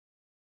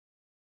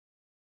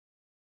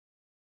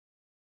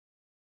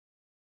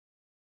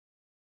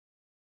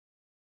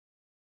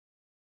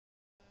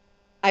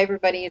Hi,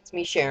 everybody. It's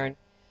me, Sharon.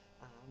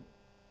 Um,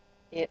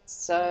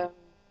 it's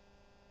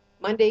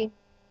Monday,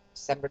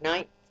 December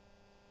 9th.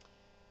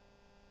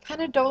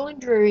 Kind of dull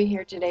and dreary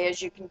here today. As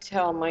you can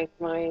tell, my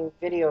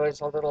video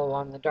is a little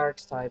on the dark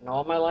side, and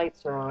all my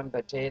lights are on,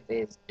 but it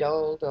is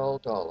dull, dull,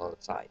 dull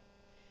outside.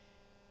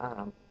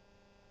 Um,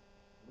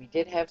 we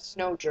did have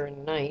snow during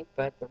the night,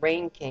 but the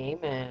rain came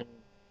and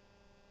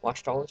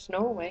washed all the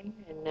snow away,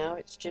 and now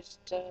it's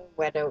just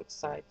wet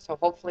outside. So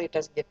hopefully it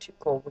doesn't get too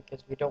cold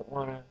because we don't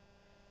want to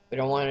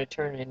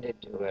turn it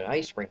into an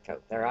ice rink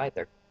out there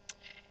either.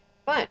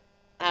 But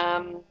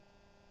um,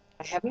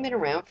 I haven't been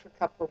around for a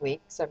couple of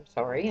weeks. I'm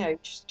sorry. I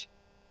just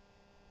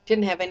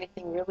didn't have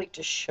anything really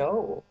to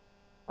show.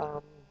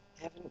 Um,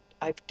 haven't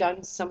I've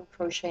done some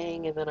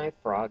crocheting and then I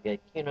frog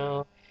it,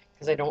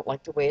 because I don't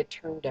like the way it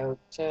turned out.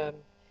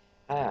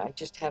 I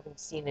just haven't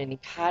seen any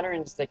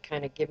patterns that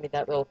kind of give me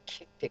that little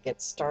kick to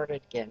get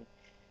started again.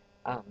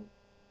 Um,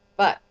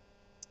 but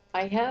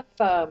I have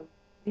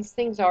these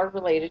things are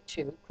related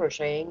to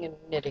crocheting and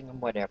knitting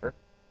and whatever.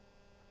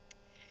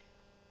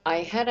 I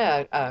had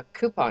a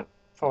coupon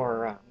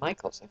for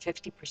Michael's, a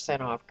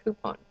 50% off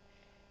coupon,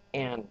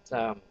 and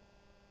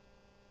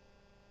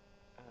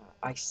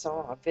I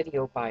saw a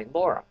video by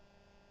Laura,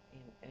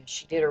 and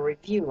she did a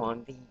review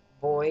on the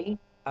Voy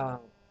uh,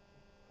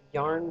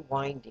 yarn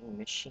winding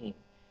machine,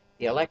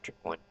 the electric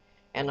one.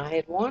 And I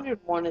had wanted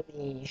one of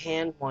the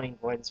hand wind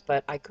ones,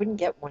 but I couldn't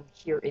get one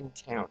here in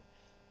town.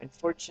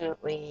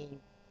 Unfortunately,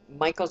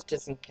 Michael's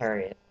doesn't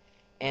carry it.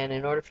 And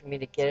in order for me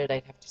to get it,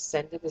 I'd have to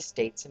send to the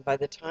States. And by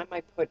the time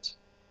I put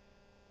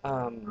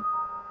um,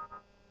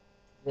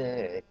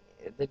 the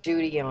the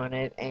duty on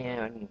it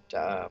and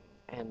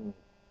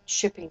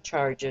shipping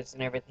charges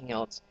and everything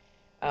else,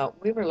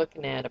 we were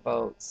looking at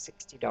about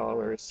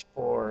 $60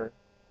 for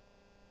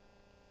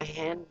a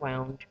hand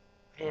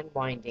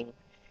winding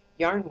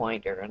yarn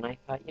winder, and I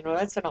thought,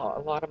 that's a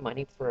lot of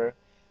money for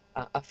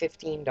a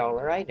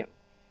 $15 item.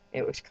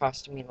 It was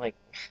costing me like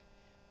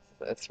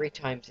three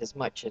times as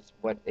much as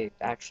what it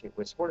actually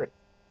was worth.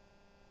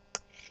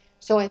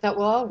 So I thought,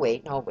 well, I'll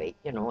wait,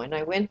 and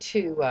I went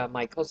to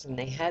Michael's and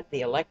they had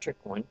the electric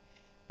one,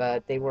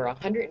 but they were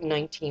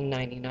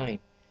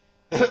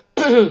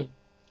 $119.99.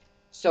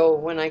 So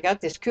when I got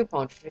this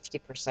coupon for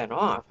 50%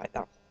 off, I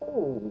thought,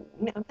 oh,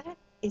 now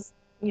is,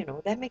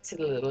 that makes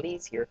it a little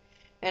easier.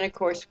 And of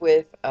course,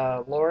 with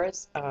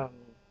Laura's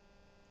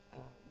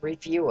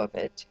review of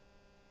it,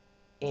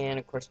 and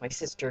of course, my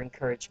sister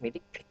encouraged me to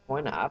pick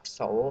one up,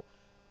 so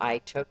I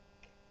took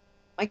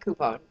my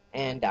coupon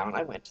and down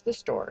I went to the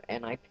store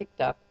and I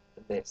picked up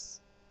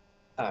this.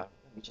 Let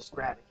me just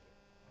grab it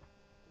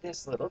here.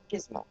 This little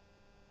gizmo,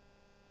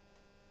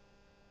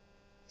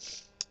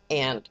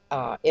 and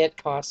it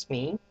cost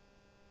me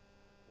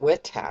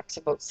with tax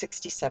about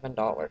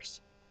 $67.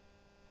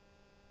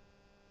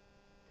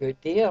 Good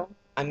deal.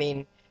 I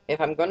mean,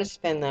 if I'm going to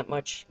spend that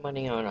much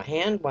money on a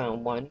hand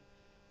wound one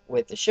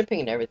with the shipping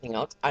and everything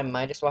else, I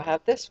might as well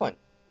have this one.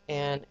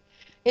 And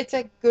it's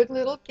a good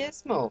little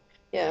gizmo.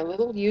 Yeah, a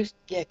little used.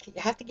 Yeah, you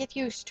have to get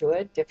used to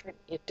it.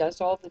 It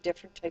does all the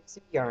different types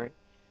of yarn.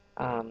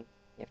 Um,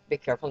 you have to be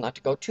careful not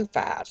to go too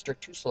fast or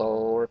too slow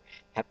or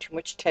have too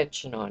much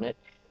tension on it.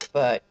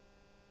 But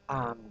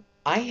um,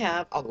 I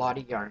have a lot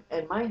of yarn,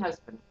 and my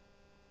husband,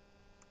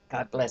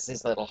 God bless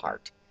his little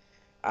heart,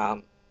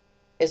 um,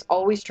 is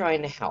always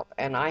trying to help.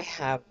 And I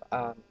have,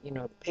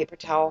 the paper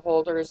towel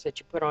holders that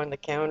you put on the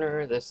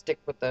counter, the stick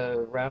with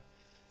the rough.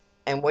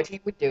 And what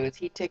he would do is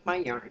he'd take my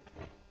yarn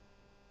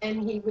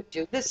and he would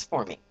do this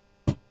for me.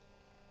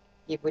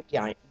 He would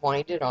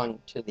wind it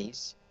onto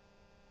these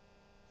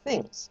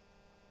things.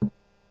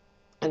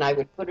 And I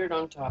would put it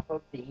on top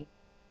of the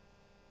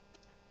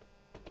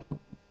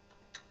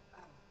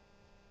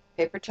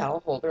paper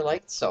towel holder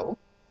like so.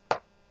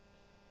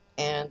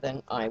 And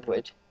then I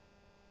would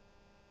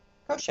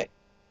crochet.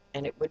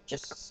 And it would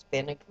just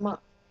spin and come off.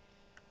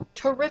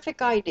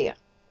 Terrific idea.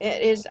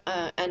 It is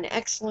an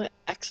excellent,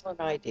 excellent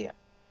idea.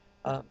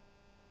 Um,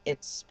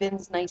 It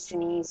spins nice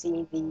and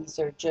easy. These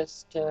are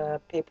just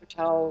paper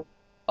towel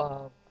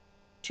uh,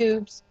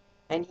 tubes,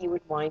 and he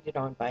would wind it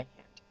on by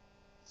hand.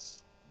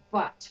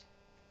 But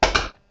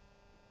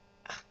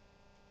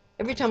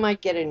every time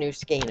I'd get a new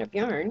skein of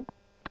yarn,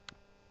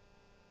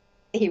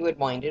 he would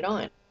wind it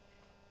on.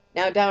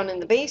 Now, down in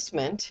the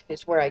basement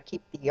is where I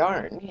keep the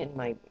yarn in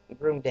my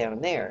room down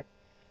there.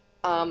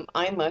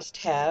 I must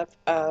have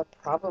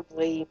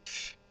probably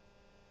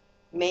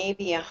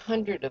maybe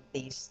 100 of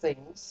these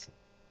things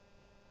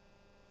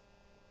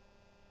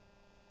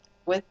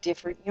with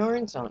different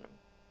yarns on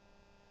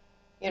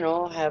them.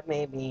 I'll have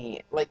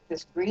maybe, like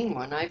this green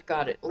one, I've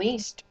got at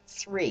least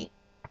 3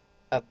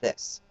 of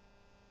this,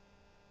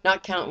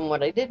 not counting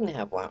what I didn't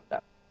have wound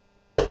up.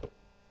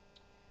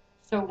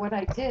 So what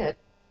I did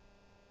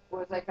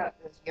was I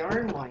got this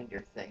yarn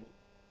winder thing.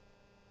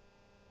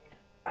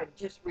 I'm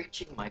just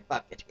reaching my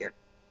bucket here.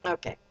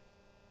 Okay.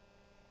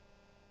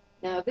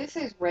 Now this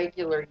is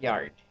regular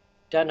yarn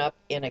done up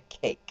in a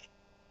cake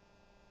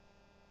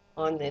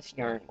on this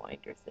yarn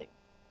winder thing.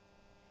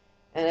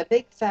 And a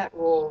big fat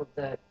roll of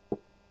the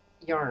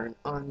yarn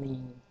on the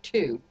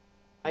tube.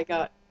 I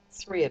got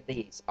 3 of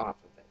these off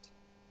of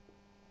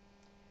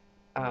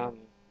it.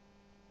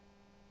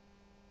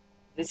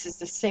 This is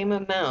the same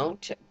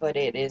amount, but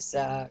it is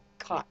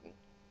cotton.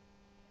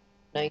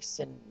 Nice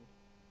and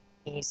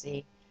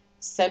easy.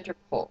 Center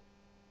pull.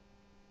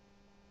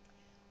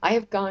 I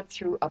have gone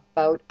through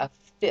about a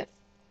fifth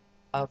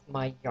of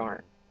my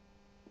yarn.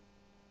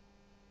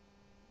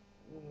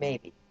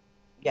 Maybe.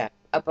 Yeah,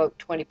 about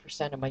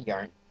 20% of my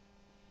yarn.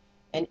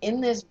 And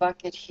in this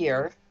bucket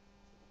here,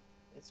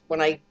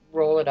 when I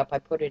roll it up, I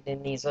put it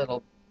in these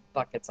little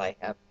buckets I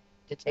have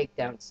to take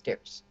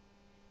downstairs.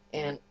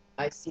 And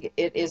I see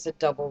it is a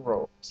double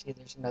row. See,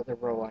 there's another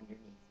row underneath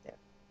there.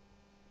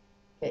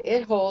 Okay,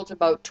 it holds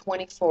about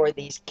 24 of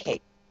these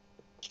cake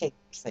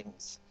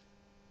things.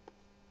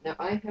 Now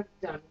I have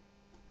done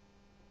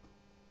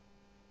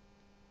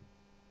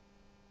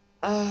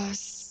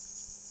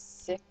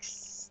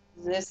 6.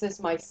 This is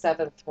my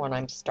 7th one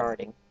I'm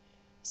starting.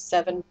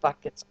 7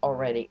 buckets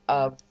already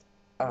of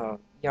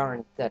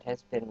yarn that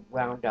has been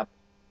wound up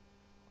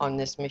on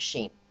this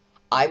machine.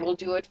 I will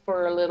do it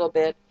for a little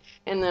bit,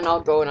 and then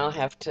I'll go and I'll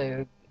have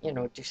to,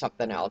 do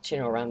something else,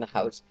 around the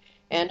house.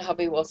 And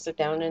hubby will sit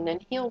down and then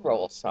he'll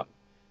roll some.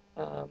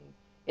 Um,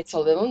 it's a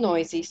little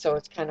noisy, so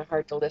it's kind of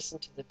hard to listen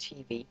to the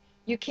TV.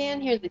 You can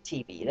hear the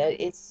TV.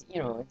 It's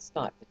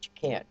not that you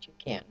can't. You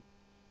can.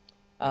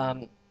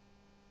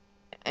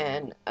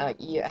 And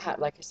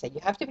like I said, you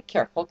have to be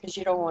careful because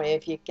you don't want,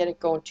 if you get it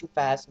going too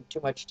fast and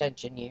too much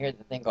tension, you hear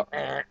the thing go,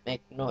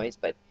 make noise.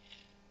 But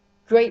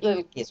great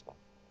little gizmo.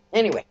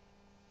 Anyway,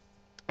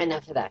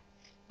 enough of that.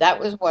 That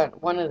was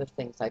one of the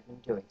things I've been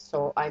doing.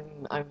 So I've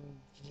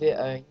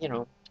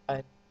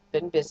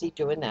been busy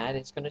doing that.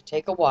 It's going to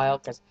take a while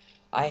because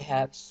I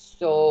have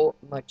so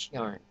much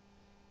yarn,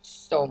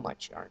 so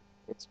much yarn.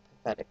 It's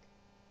pathetic.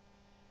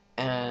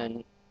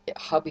 And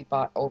hubby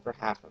bought over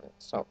half of it.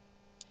 So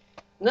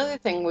another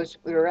thing was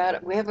we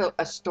have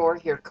a store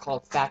here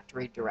called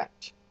Factory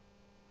Direct,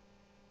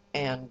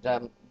 and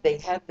they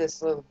had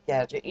this little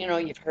gadget.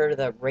 You've heard of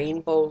the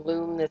rainbow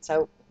loom that's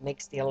out,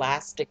 makes the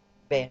elastic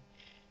band.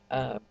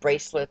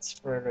 Bracelets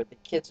for the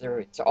kids,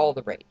 it's all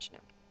the rage now.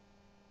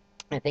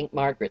 I think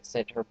Margaret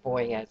said her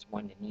boy has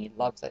one and he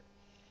loves it.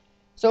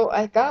 So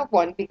I got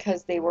one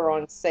because they were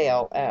on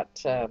sale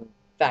at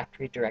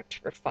Factory Direct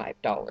for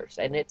 $5,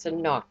 and it's a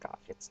knockoff.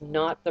 It's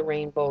not the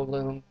rainbow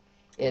loom.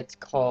 It's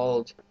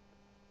called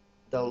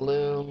the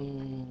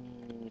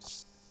loom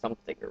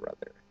something or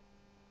other.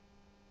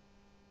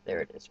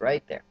 There it is,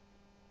 right there.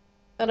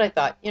 And I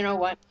thought, you know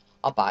what?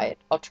 I'll buy it.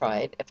 I'll try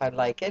it. If I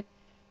like it,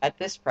 at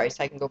this price,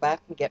 I can go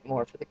back and get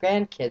more for the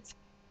grandkids.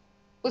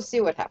 We'll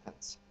see what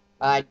happens.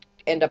 I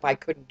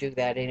couldn't do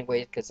that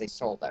anyway because they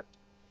sold out.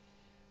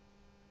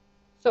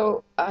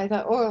 So I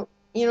thought, well,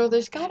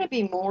 there's got to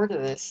be more to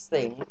this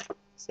thing.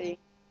 See?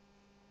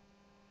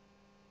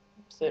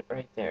 Sit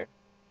right there.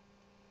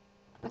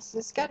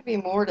 There's got to be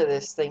more to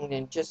this thing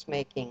than just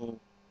making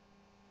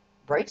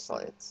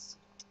bracelets,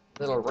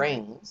 little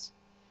rings.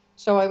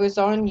 So I was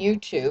on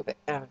YouTube,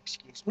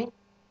 excuse me,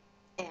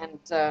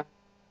 and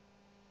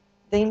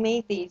they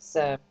made these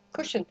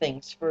cushion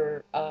things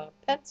for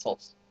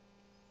pencils.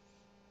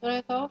 And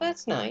I thought, oh,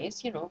 that's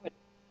nice, and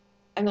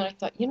then I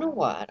thought, you know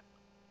what?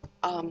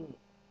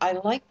 I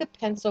like the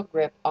pencil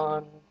grip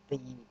on the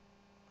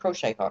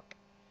crochet hook,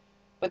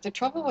 but the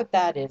trouble with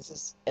that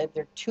is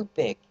they're too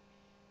big.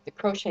 The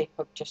crochet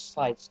hook just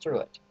slides through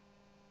it.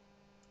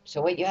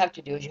 So what you have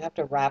to do is you have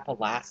to wrap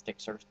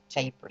elastics or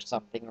tape or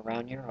something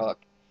around your hook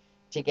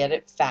to get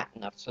it fat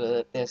enough so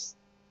that this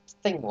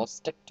thing will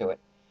stick to it.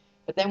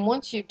 But then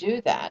once you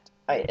do that,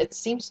 it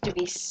seems to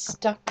be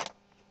stuck,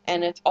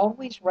 and it's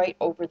always right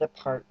over the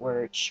part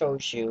where it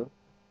shows you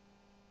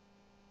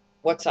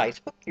what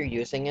size hook you're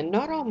using. And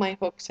not all my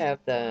hooks have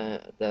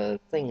the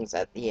things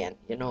at the end.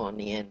 On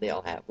the end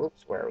they'll have,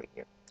 oops, where are we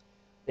here?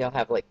 They'll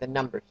have like the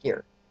number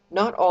here.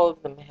 Not all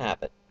of them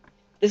have it.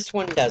 This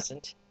one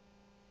doesn't.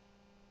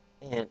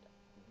 And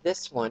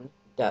this one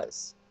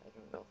does. I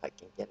don't know if I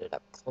can get it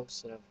up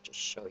close enough to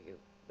show you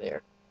there.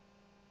 It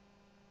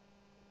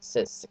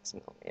says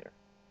 6mm.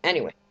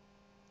 Anyway.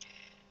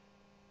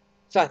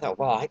 So I thought,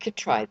 well, I could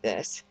try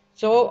this.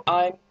 So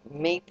I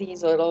made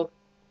these little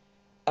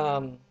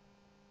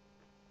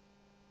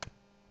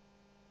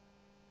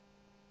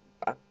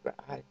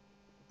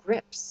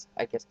grips,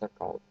 I guess they're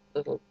called,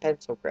 little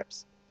pencil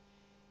grips.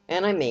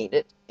 And I made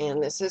it,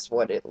 and this is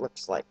what it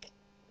looks like.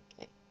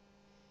 Okay.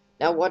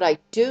 Now, what I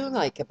do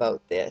like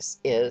about this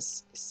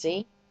is,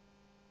 see,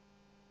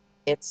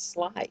 it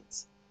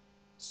slides.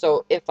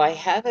 So if I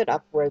have it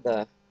up where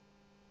the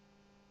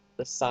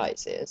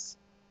size is,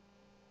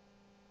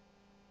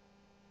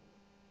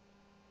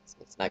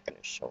 it's not going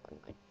to show on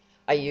my,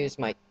 I use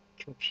my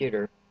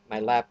computer, my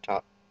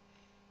laptop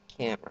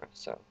camera,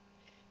 so.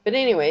 But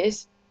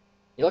anyways,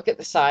 you look at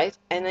the size,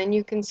 and then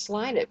you can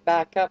slide it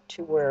back up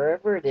to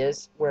wherever it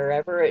is,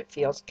 wherever it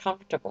feels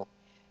comfortable.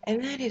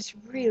 And that is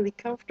really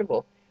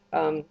comfortable.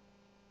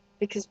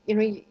 Because,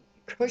 you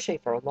crochet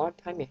for a long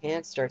time, your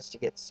hand starts to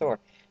get sore.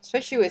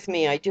 Especially with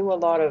me, I do a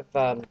lot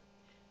of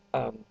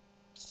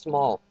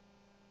small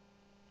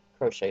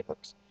crochet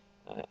hooks.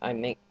 I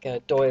make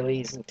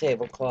doilies and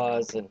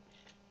tablecloths and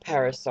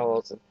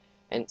parasols.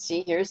 And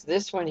see, here's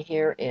this one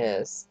here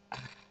is,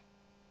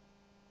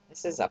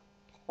 this is a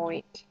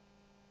point,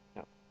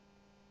 no,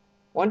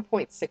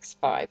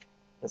 1.65,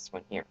 this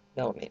one here,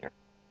 millimeter.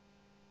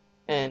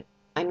 And,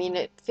 I mean,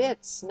 it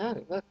fits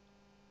snug, look.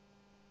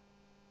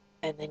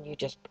 And then you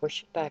just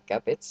push it back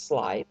up. It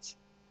slides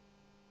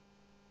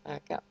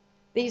back up.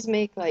 These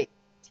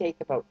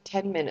take about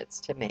 10 minutes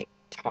to make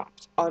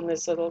tops on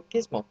this little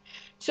gizmo.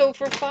 So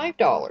for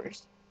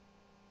 $5,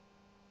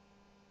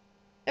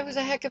 it was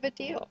a heck of a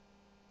deal.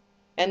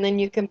 And then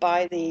you can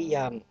buy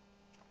the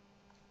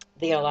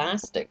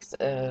elastics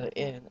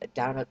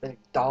down at the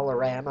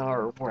Dollarama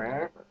or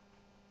wherever.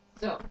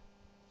 So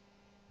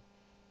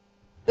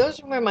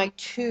those were my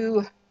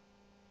two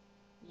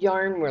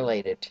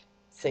yarn-related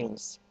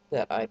things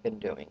that I've been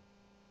doing.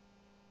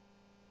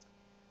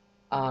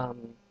 I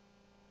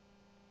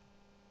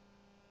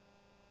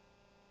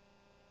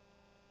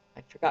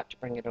forgot to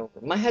bring it over.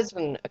 My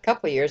husband, a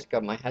couple of years ago,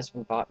 my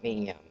husband bought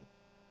me,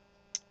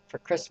 for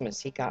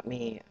Christmas, he got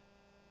me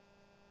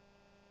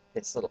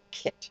this little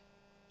kit.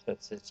 So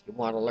it says, you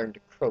want to learn to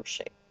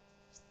crochet.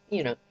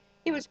 You know,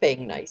 he was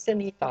being nice,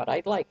 and he thought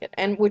I'd like it,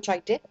 and which I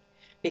did,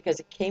 because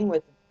it came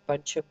with a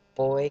bunch of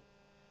boy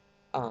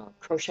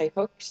crochet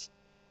hooks,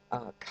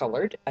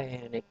 colored,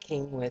 and it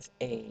came with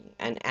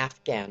an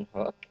Afghan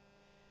hook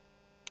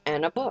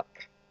and a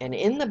book. And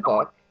in the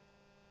book,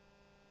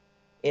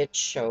 it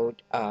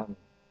showed how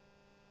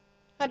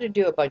to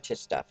do a bunch of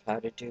stuff, how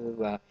to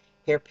do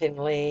hairpin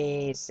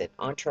lace and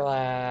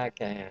entrelac,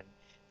 and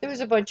there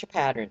was a bunch of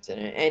patterns in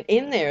it. And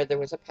in there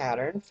was a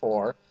pattern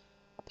for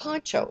a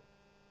poncho,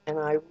 and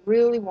I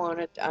really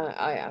wanted.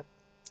 I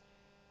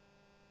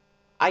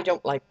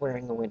don't like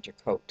wearing a winter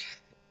coat.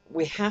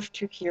 We have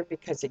to here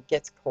because it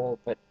gets cold,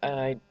 but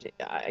I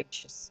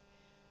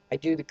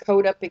do the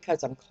coat up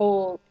because I'm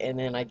cold, and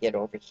then I get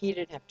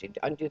overheated, have to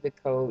undo the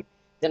coat.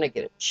 Then I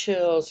get a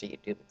chill, so you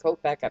do the coat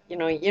back up. You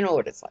know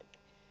what it's like,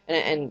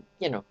 and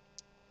you know,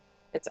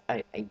 it's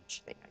a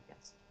age thing, I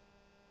guess.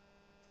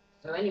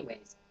 So,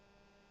 anyways,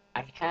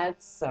 I had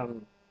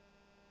some.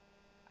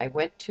 I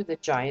went to the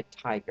Giant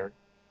Tiger,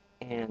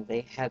 and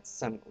they had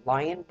some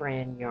Lion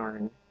Brand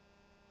yarn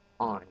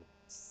on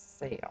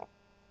sale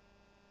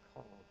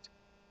called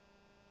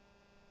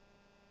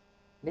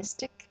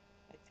Mystic,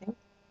 I think.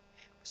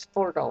 It was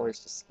 $4 a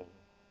skein.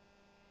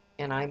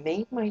 And I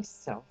made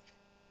myself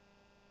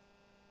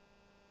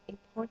a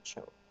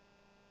poncho.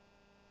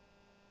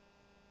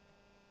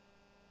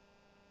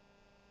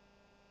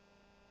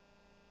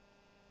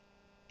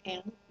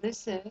 And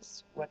this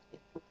is what it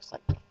looks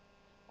like.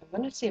 I'm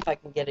going to see if I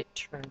can get it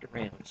turned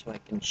around so I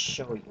can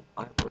show you.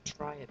 I will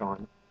try it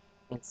on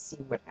and see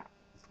what happens.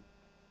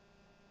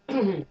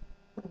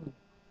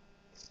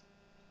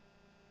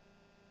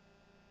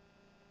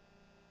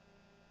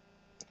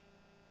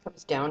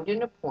 Comes down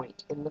in a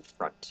point in the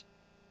front.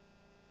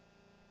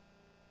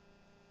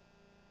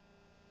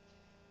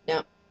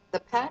 Now, the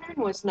pattern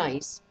was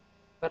nice,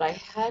 but I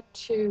had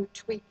to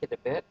tweak it a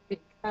bit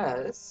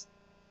because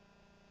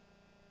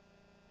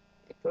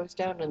it goes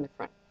down in the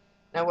front.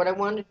 Now, what I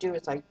want to do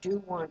is I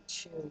do want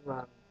to,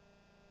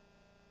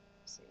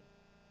 see,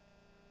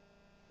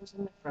 it goes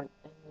in the front,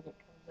 and then it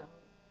comes out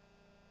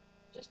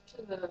just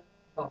to the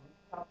bum,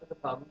 top of the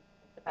bum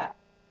at the back.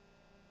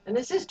 And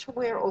this is to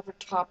wear over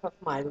top of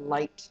my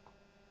light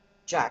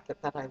jacket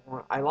that I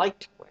like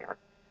to wear,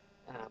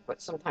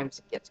 but sometimes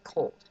it gets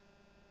cold.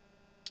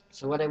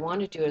 So what I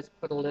want to do is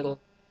put a little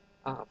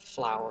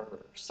flower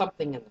or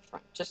something in the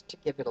front, just to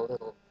give it a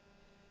little,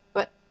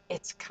 but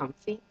it's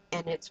comfy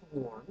and it's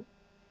warm,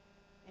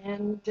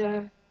 and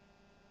I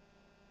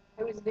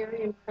was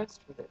very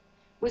impressed with it.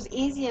 It was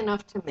easy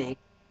enough to make.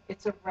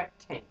 It's a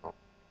rectangle.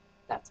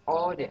 That's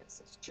all it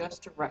is. It's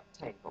just a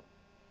rectangle.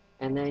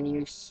 And then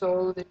you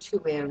sew the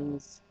two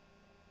ends.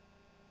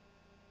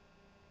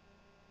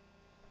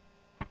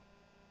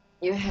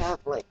 You have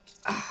like,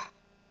 I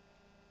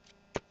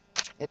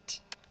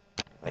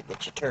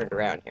get you turned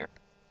around here.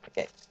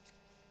 Okay.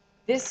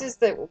 This is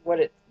the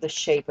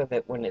shape of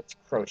it when it's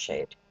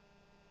crocheted.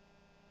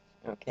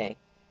 Okay.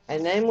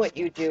 And then what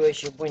you do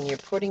is when you're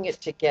putting it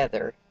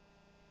together,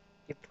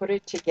 you put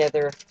it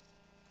together,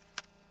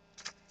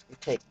 you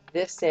take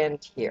this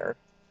end here,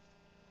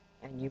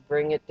 and you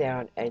bring it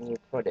down and you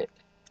put it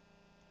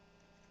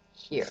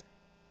here.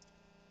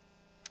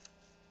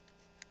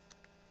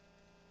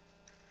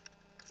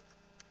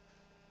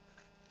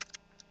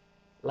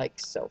 Like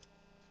so.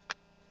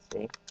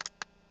 See?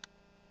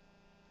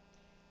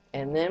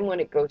 And then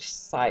when it goes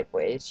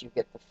sideways, you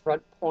get the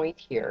front point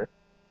here.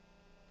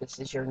 This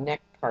is your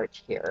neck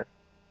part here.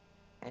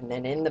 And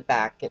then in the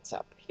back, it's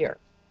up here.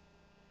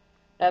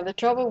 Now, the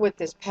trouble with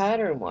this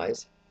pattern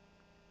was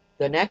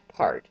the neck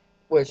part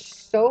was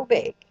so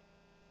big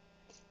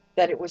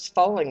that it was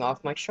falling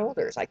off my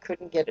shoulders. I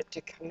couldn't get it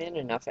to come in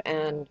enough.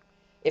 And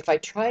if I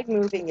tried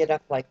moving it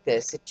up like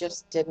this, it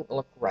just didn't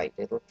look right.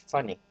 It looked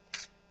funny.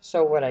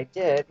 So what I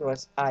did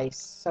was I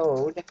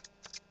sewed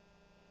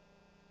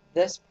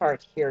this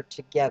part here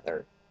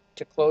together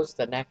to close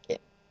the neck in.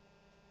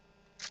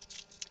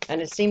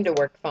 And it seemed to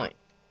work fine.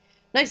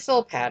 Nice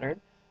little pattern.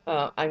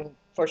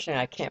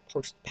 Unfortunately, I can't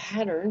post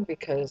pattern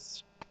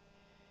because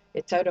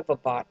it's out of a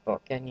bot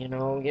book. And you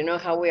know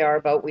how we are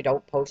about we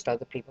don't post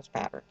other people's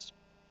patterns.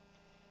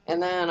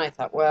 And then I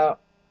thought, well,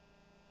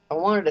 I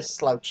wanted a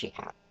slouchy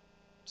hat.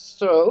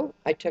 So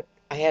I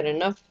had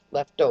enough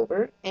left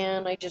over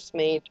and I just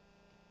made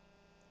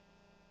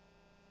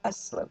a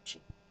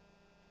slouchy.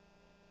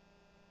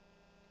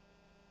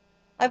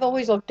 I've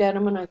always looked at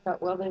them and I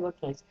thought, well, they look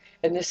nice.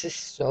 And this is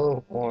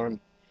so warm.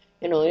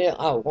 I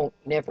won't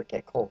never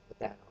get cold with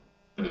that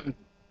on.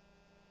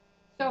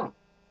 So,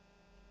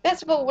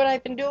 that's about what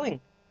I've been doing.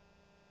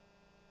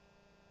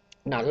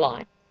 Not a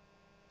lot.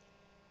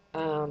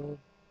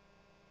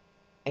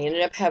 I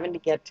ended up having to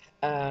get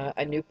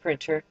a new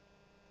printer.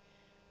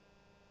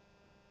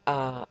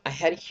 I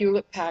had a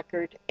Hewlett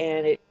Packard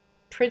and it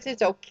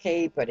printed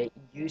okay, but it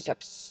used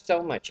up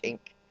so much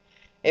ink.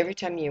 Every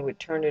time you would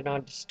turn it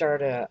on to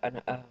start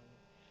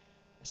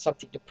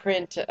something to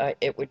print,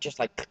 it would just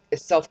like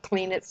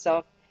self-clean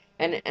itself.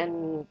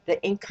 And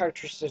the ink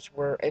cartridges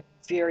were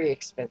very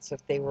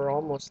expensive. They were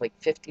almost like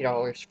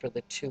 $50 for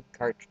the two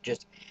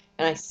cartridges.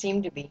 And I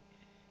seemed to be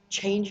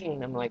changing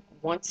them like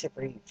once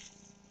every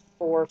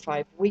 4 or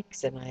 5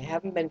 weeks, and I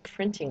haven't been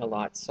printing a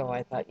lot. So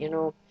I thought,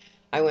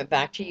 I went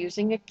back to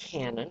using a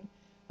Canon.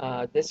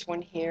 This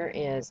one here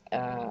is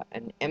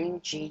an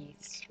MG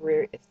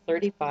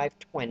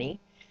 3520.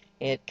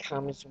 It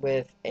comes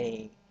with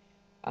a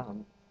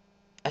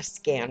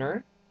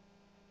scanner.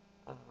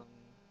 Um,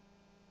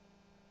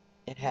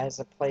 it has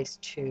a place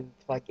to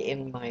plug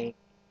in my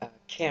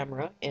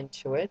camera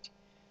into it.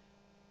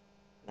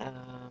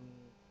 And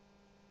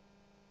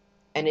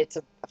it's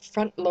a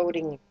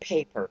front-loading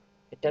paper.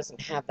 It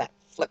doesn't have that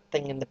flip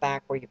thing in the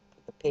back where you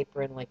put the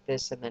paper in like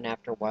this, and then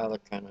after a while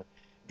it kind of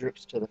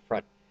droops to the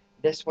front.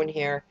 This one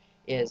here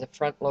is a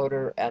front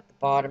loader. At the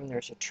bottom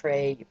there's a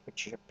tray. You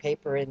put your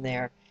paper in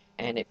there,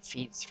 and it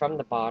feeds from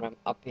the bottom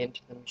up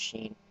into the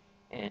machine.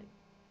 And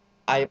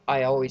I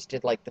always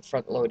did like the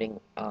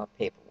front-loading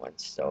paper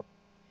ones. So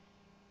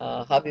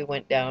hubby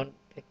went down,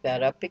 picked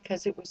that up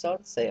because it was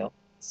on sale.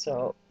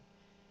 So,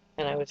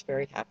 and I was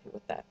very happy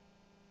with that.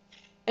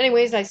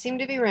 Anyways, I seem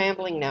to be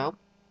rambling now.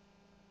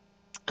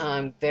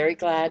 I'm very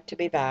glad to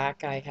be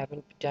back. I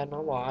haven't done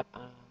a lot.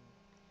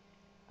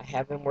 I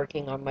have been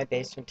working on my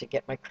basement to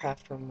get my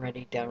craft room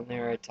ready down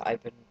there.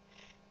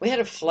 We had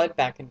a flood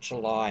back in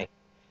July.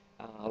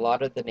 A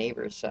lot of the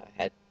neighbors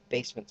had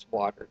basements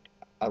watered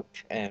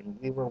out, and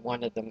we were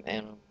one of them.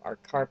 And our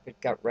carpet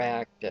got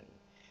wrecked, and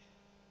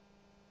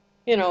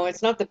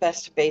it's not the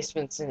best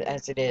basements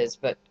as it is,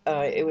 but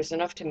it was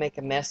enough to make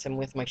a mess. And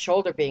with my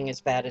shoulder being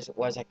as bad as it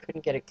was, I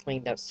couldn't get it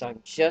cleaned up. So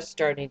I'm just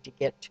starting to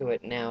get to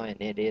it now, and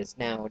it is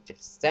now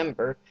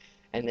December,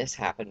 and this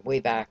happened way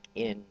back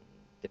in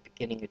the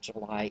beginning of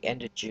July,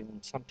 end of June,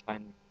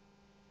 sometime.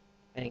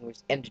 I think it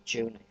was end of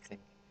June, I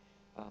think.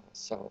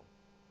 So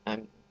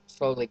I'm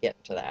slowly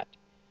getting to that.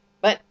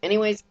 But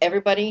anyways,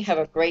 everybody have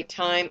a great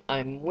time.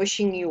 I'm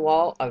wishing you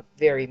all a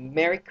very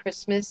Merry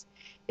Christmas.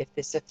 If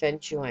this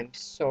offends you, I'm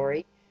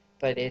sorry,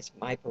 but it's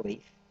my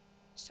belief.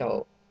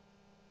 So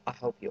I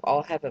hope you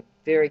all have a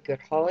very good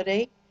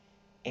holiday,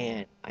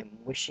 and I'm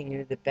wishing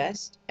you the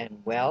best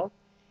and well.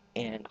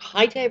 And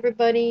hi to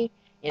everybody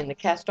in the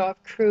Cast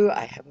Off crew.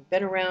 I haven't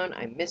been around.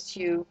 I miss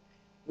you.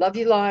 Love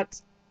you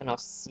lots, and I'll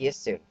see you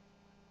soon.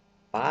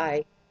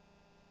 Bye.